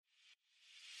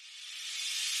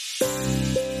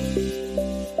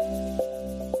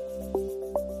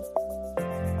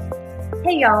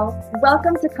Hey y'all,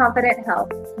 welcome to Confident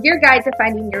Health, your guide to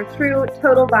finding your true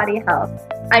total body health.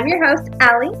 I'm your host,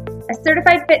 Allie, a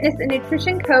certified fitness and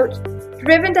nutrition coach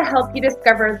driven to help you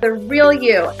discover the real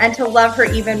you and to love her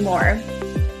even more.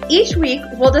 Each week,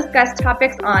 we'll discuss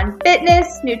topics on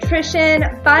fitness, nutrition,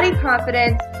 body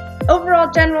confidence, overall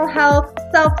general health,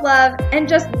 self-love, and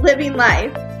just living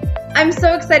life. I'm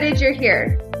so excited you're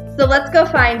here. So let's go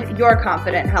find your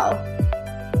confident health.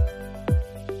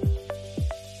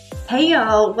 Hey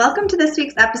y'all, welcome to this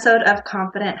week's episode of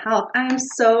Confident Health. I'm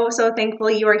so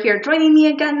thankful you are here joining me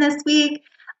again this week.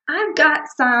 I've got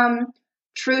some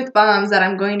truth bombs that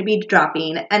I'm going to be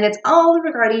dropping, and it's all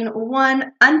regarding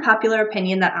one unpopular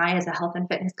opinion that I as a health and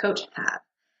fitness coach have,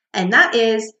 and that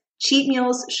is cheat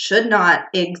meals should not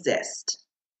exist.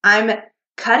 I'm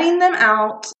cutting them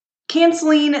out,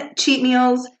 canceling cheat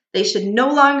meals. They should no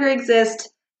longer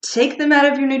exist. Take them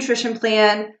out of your nutrition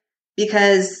plan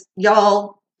because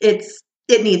y'all,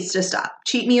 it needs to stop.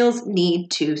 Cheat meals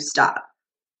need to stop.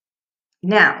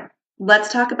 Now,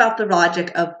 let's talk about the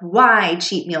logic of why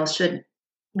cheat meals should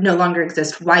no longer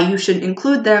exist, why you shouldn't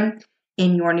include them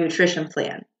in your nutrition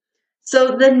plan.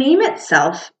 So the name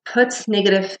itself puts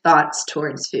negative thoughts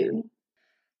towards food.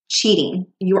 Cheating.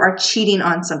 You are cheating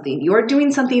on something. You are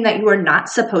doing something that you are not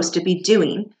supposed to be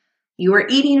doing. You are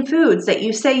eating foods that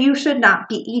you say you should not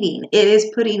be eating. It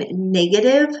is putting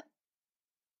negative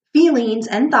feelings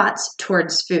and thoughts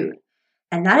towards food.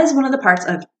 And that is one of the parts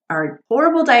of our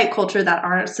horrible diet culture that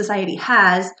our society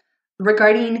has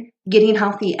regarding getting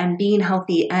healthy and being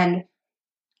healthy and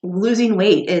losing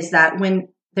weight, is that when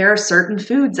there are certain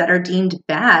foods that are deemed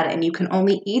bad and you can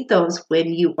only eat those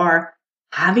when you are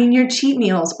having your cheat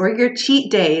meals or your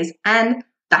cheat days, and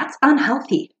that's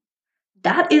unhealthy.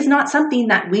 That is not something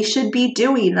that we should be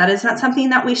doing. That is not something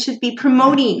that we should be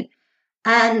promoting.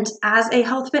 And as a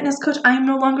health fitness coach, I am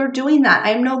no longer doing that.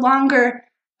 I am no longer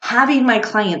having my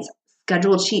clients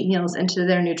schedule cheat meals into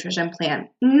their nutrition plan.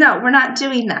 No, we're not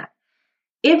doing that.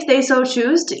 If they so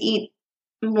choose to eat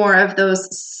more of those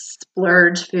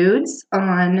splurge foods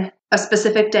on a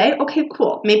specific day, okay,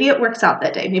 cool. Maybe it works out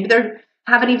that day. Maybe they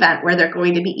have an event where they're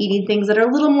going to be eating things that are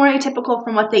a little more atypical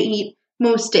from what they eat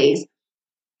most days.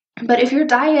 But if your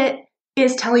diet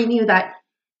is telling you that,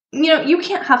 you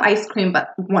can't have ice cream but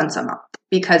once a month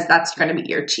because that's going to be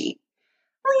your cheat.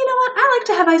 Well, you know what? I like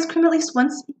to have ice cream at least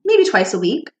once, maybe twice a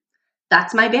week.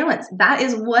 That's my balance. That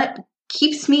is what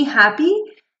keeps me happy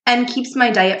and keeps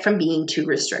my diet from being too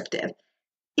restrictive.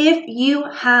 If you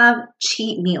have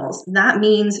cheat meals, that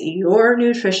means your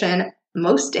nutrition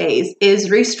most days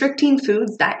is restricting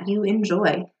foods that you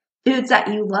enjoy, foods that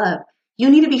you love. You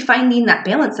need to be finding that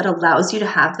balance that allows you to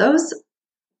have those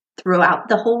throughout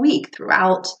the whole week,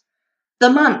 throughout the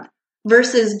month,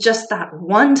 versus just that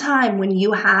one time when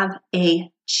you have a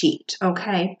cheat,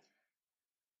 okay?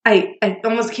 I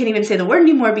almost can't even say the word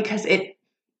anymore because it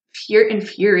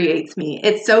infuriates me.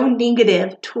 It's so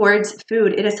negative towards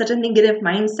food. It is such a negative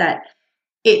mindset.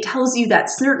 It tells you that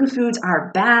certain foods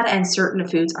are bad and certain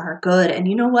foods are good. And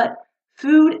you know what?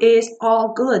 Food is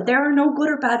all good. There are no good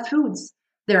or bad foods.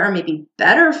 There are maybe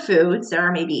better foods. There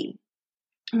are maybe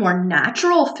more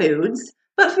natural foods,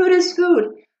 but food is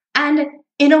food. And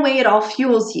in a way, it all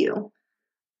fuels you.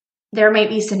 There might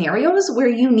be scenarios where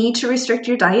you need to restrict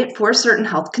your diet for certain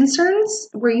health concerns,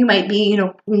 where you might be,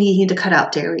 needing to cut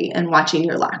out dairy and watching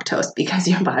your lactose because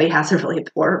your body has a really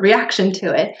poor reaction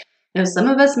to it. Some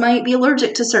of us might be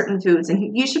allergic to certain foods,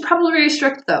 and you should probably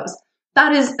restrict those.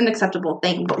 That is an acceptable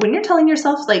thing. But when you're telling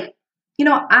yourself,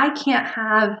 I can't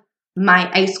have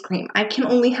my ice cream. I can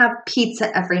only have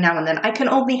pizza every now and then. I can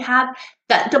only have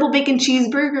that double bacon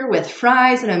cheeseburger with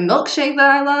fries and a milkshake that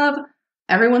I love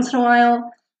every once in a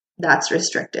while. That's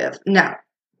restrictive. Now,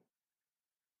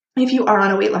 if you are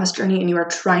on a weight loss journey and you are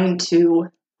trying to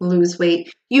lose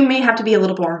weight, you may have to be a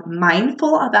little more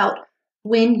mindful about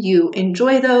when you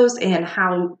enjoy those and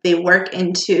how they work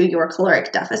into your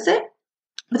caloric deficit.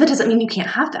 But that doesn't mean you can't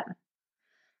have them.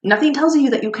 Nothing tells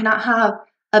you that you cannot have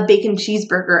a bacon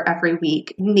cheeseburger every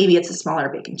week. Maybe it's a smaller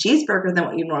bacon cheeseburger than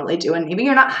what you normally do, and maybe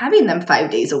you're not having them 5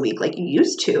 days a week like you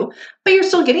used to, but you're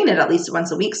still getting it at least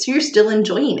once a week, so you're still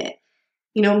enjoying it.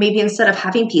 Maybe instead of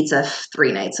having pizza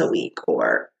 3 nights a week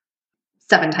or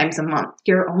 7 times a month,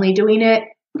 you're only doing it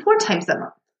 4 times a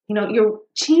month. You're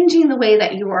changing the way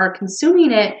that you are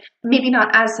consuming it, maybe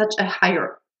not at such a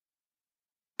higher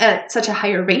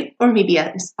rate or maybe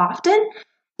as often,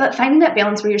 but finding that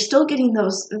balance where you're still getting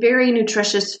those very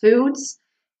nutritious foods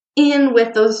in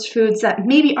with those foods that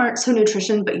maybe aren't so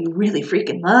nutritious, but you really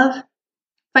freaking love.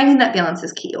 Finding that balance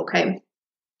is key, okay?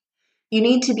 You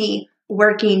need to be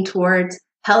working towards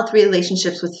health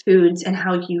relationships with foods and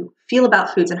how you feel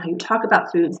about foods and how you talk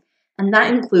about foods. And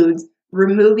that includes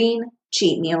removing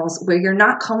cheat meals, where you're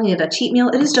not calling it a cheat meal.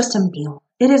 It is just a meal.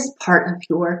 It is part of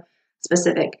your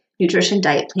specific nutrition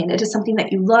diet plan. It is something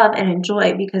that you love and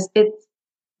enjoy, because it's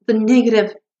the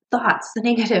negative thoughts, the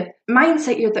negative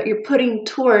mindset that you're putting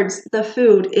towards the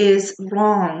food is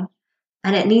wrong.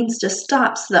 And it needs to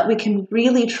stop so that we can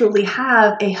really, truly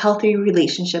have a healthy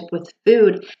relationship with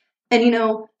food. And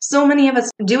so many of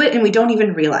us do it and we don't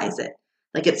even realize it.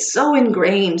 Like, it's so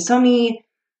ingrained. So many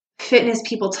fitness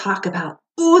people talk about,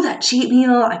 oh, that cheat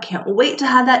meal. I can't wait to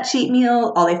have that cheat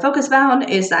meal. All they focus on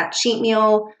is that cheat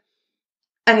meal.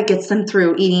 And it gets them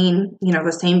through eating,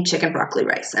 the same chicken, broccoli,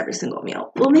 rice every single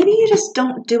meal. Well, maybe you just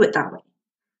don't do it that way.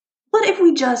 What if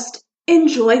we just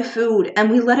enjoy food and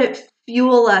we let it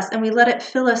fuel us and we let it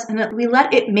fill us and we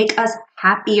let it make us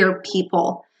happier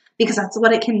people? Because that's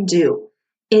what it can do.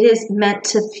 It is meant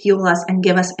to fuel us and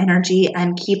give us energy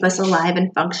and keep us alive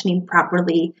and functioning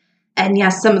properly. And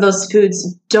yes, some of those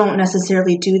foods don't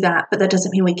necessarily do that, but that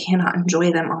doesn't mean we cannot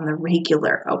enjoy them on the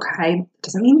regular, okay? It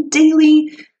doesn't mean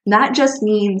daily. That just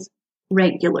means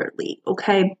regularly,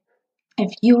 okay?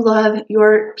 If you love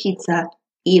your pizza,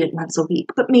 eat it once a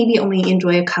week, but maybe only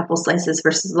enjoy a couple slices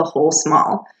versus the whole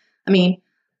small. I mean,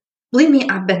 believe me,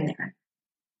 I've been there.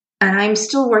 And I'm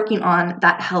still working on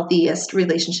that healthiest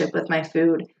relationship with my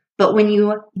food. But when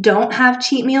you don't have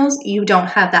cheat meals, you don't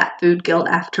have that food guilt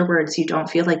afterwards. You don't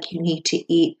feel like you need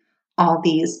to eat all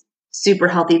these super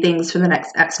healthy things for the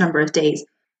next X number of days.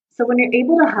 So when you're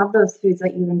able to have those foods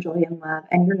that you enjoy and love,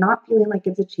 and you're not feeling like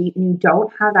it's a cheat and you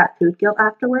don't have that food guilt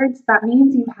afterwards, that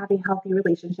means you have a healthy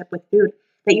relationship with food,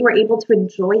 that you are able to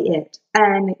enjoy it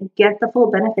and get the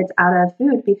full benefits out of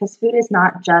food, because food is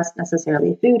not just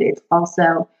necessarily food. It's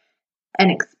also an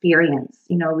experience.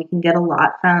 We can get a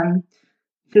lot from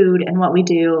food and what we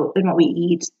do and what we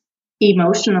eat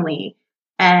emotionally.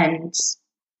 And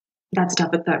that's a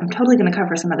topic that I'm totally going to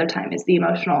cover some other time, is the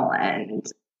emotional and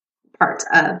parts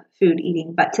of food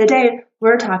eating. But today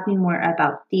we're talking more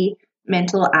about the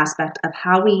mental aspect of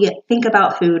how we think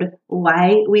about food,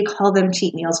 why we call them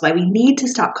cheat meals, why we need to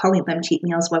stop calling them cheat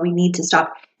meals, why we need to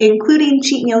stop including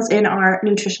cheat meals in our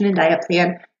nutrition and diet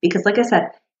plan. Because like I said,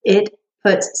 it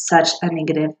puts such a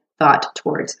negative thought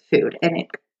towards food, and it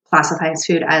classifies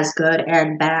food as good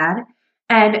and bad.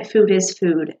 And food is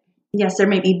food. Yes, there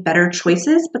may be better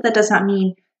choices, but that does not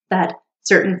mean that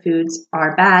certain foods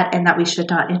are bad and that we should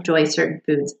not enjoy certain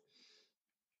foods,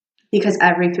 because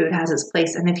every food has its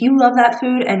place. And if you love that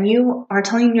food and you are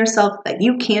telling yourself that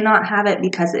you cannot have it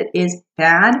because it is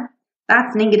bad,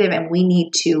 that's negative, and we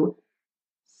need to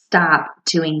stop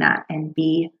doing that and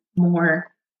be more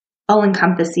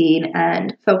all-encompassing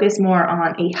and focus more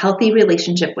on a healthy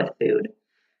relationship with food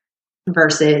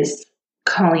versus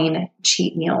calling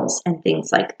cheat meals and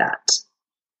things like that.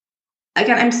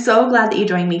 Again, I'm so glad that you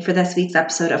joined me for this week's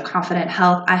episode of Confident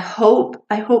Health. I hope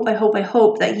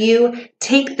that you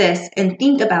take this and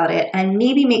think about it and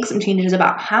maybe make some changes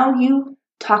about how you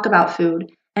talk about food,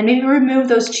 and maybe remove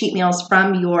those cheat meals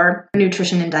from your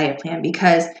nutrition and diet plan,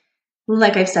 because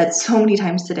like I've said so many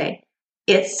times today,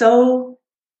 it's so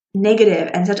negative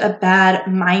and such a bad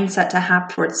mindset to have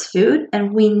towards food,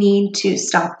 and we need to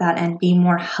stop that and be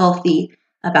more healthy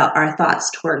about our thoughts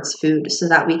towards food so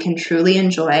that we can truly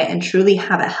enjoy and truly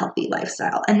have a healthy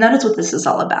lifestyle. And that is what this is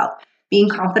all about, being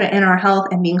confident in our health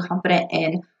and being confident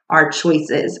in our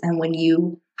choices. And when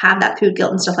you have that food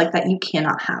guilt and stuff like that, you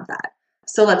cannot have that.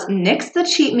 So let's nix the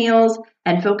cheat meals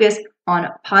and focus on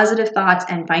positive thoughts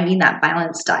and finding that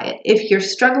balanced diet. If you're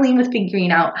struggling with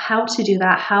figuring out how to do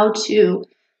that, how to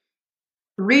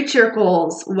reach your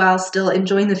goals while still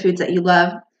enjoying the foods that you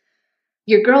love,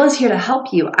 your girl is here to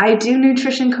help you. I do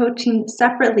nutrition coaching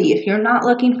separately. If you're not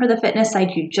looking for the fitness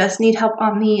side, you just need help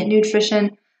on the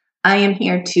nutrition, I am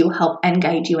here to help and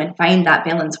guide you and find that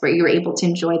balance where you're able to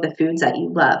enjoy the foods that you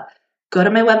love. Go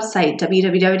to my website,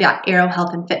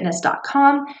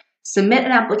 www.arrowhealthandfitness.com. Submit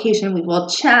an application. We will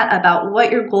chat about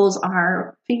what your goals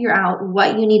are, figure out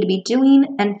what you need to be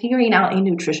doing, and figuring out a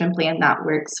nutrition plan that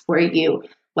works for you,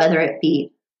 whether it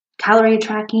be calorie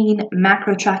tracking,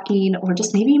 macro tracking, or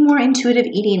just maybe more intuitive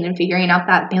eating and figuring out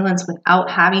that balance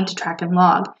without having to track and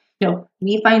log.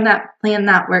 We find that plan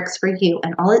that works for you,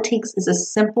 and all it takes is a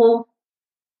simple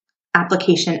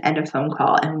application and a phone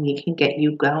call, and we can get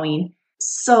you going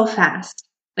so fast.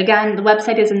 Again, the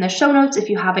website is in the show notes if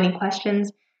you have any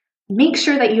questions. Make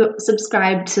sure that you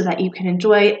subscribe so that you can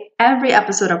enjoy every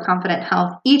episode of Confident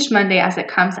Health each Monday as it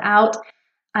comes out.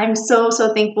 I'm so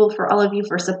thankful for all of you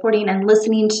for supporting and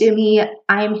listening to me.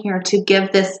 I'm here to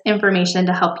give this information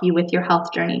to help you with your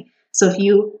health journey. So if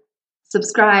you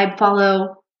subscribe,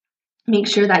 follow, make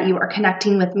sure that you are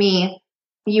connecting with me,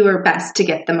 you are best to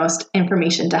get the most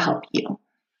information to help you.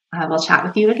 I will chat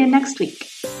with you again next week.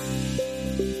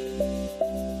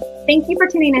 Thank you for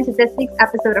tuning into this week's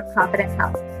episode of Confident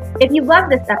Health. If you love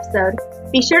this episode,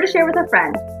 be sure to share with a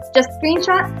friend. Just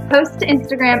screenshot, post to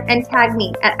Instagram, and tag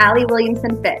me at Allie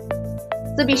Williamson Fit.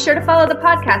 So be sure to follow the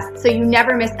podcast so you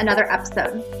never miss another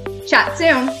episode. Chat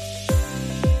soon.